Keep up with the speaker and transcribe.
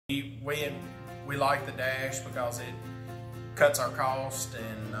We like the Dash because it cuts our cost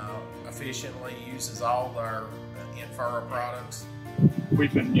and efficiently uses all our in-furrow products.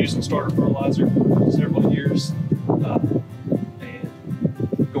 We've been using starter fertilizer for several years, and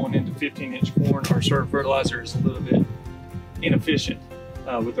going into 15-inch corn, our starter fertilizer is a little bit inefficient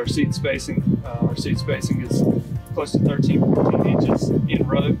with our seed spacing. Our seed spacing is close to 13-14 inches in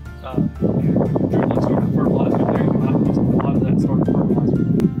row. When you're drilling starter fertilizer there, you're not using a lot of that starter fertilizer.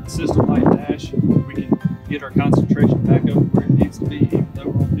 The system like Dash, we can get our concentration back up where it needs to be, even though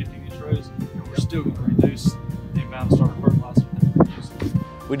we're on 15-inch rows, and we're still going to reduce the amount of starter fertilizer that we're using.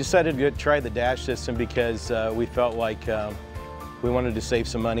 We decided to try the Dash system because we felt like we wanted to save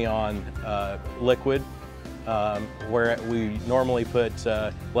some money on liquid, where we normally put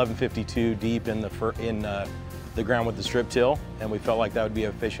 1152 deep in the ground with the strip till, and we felt like that would be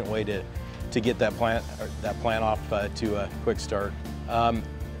an efficient way to get that plant off to a quick start.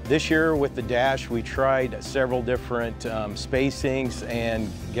 This year with the Dash, we tried several different spacings and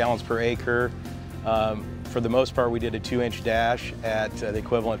gallons per acre. For the most part, we did a 2-inch Dash at the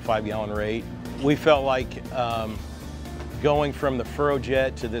equivalent 5-gallon rate. We felt like going from the furrow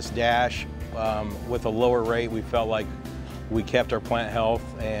jet to this Dash with a lower rate, we felt like we kept our plant health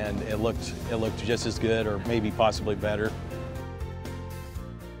and it looked just as good or maybe possibly better.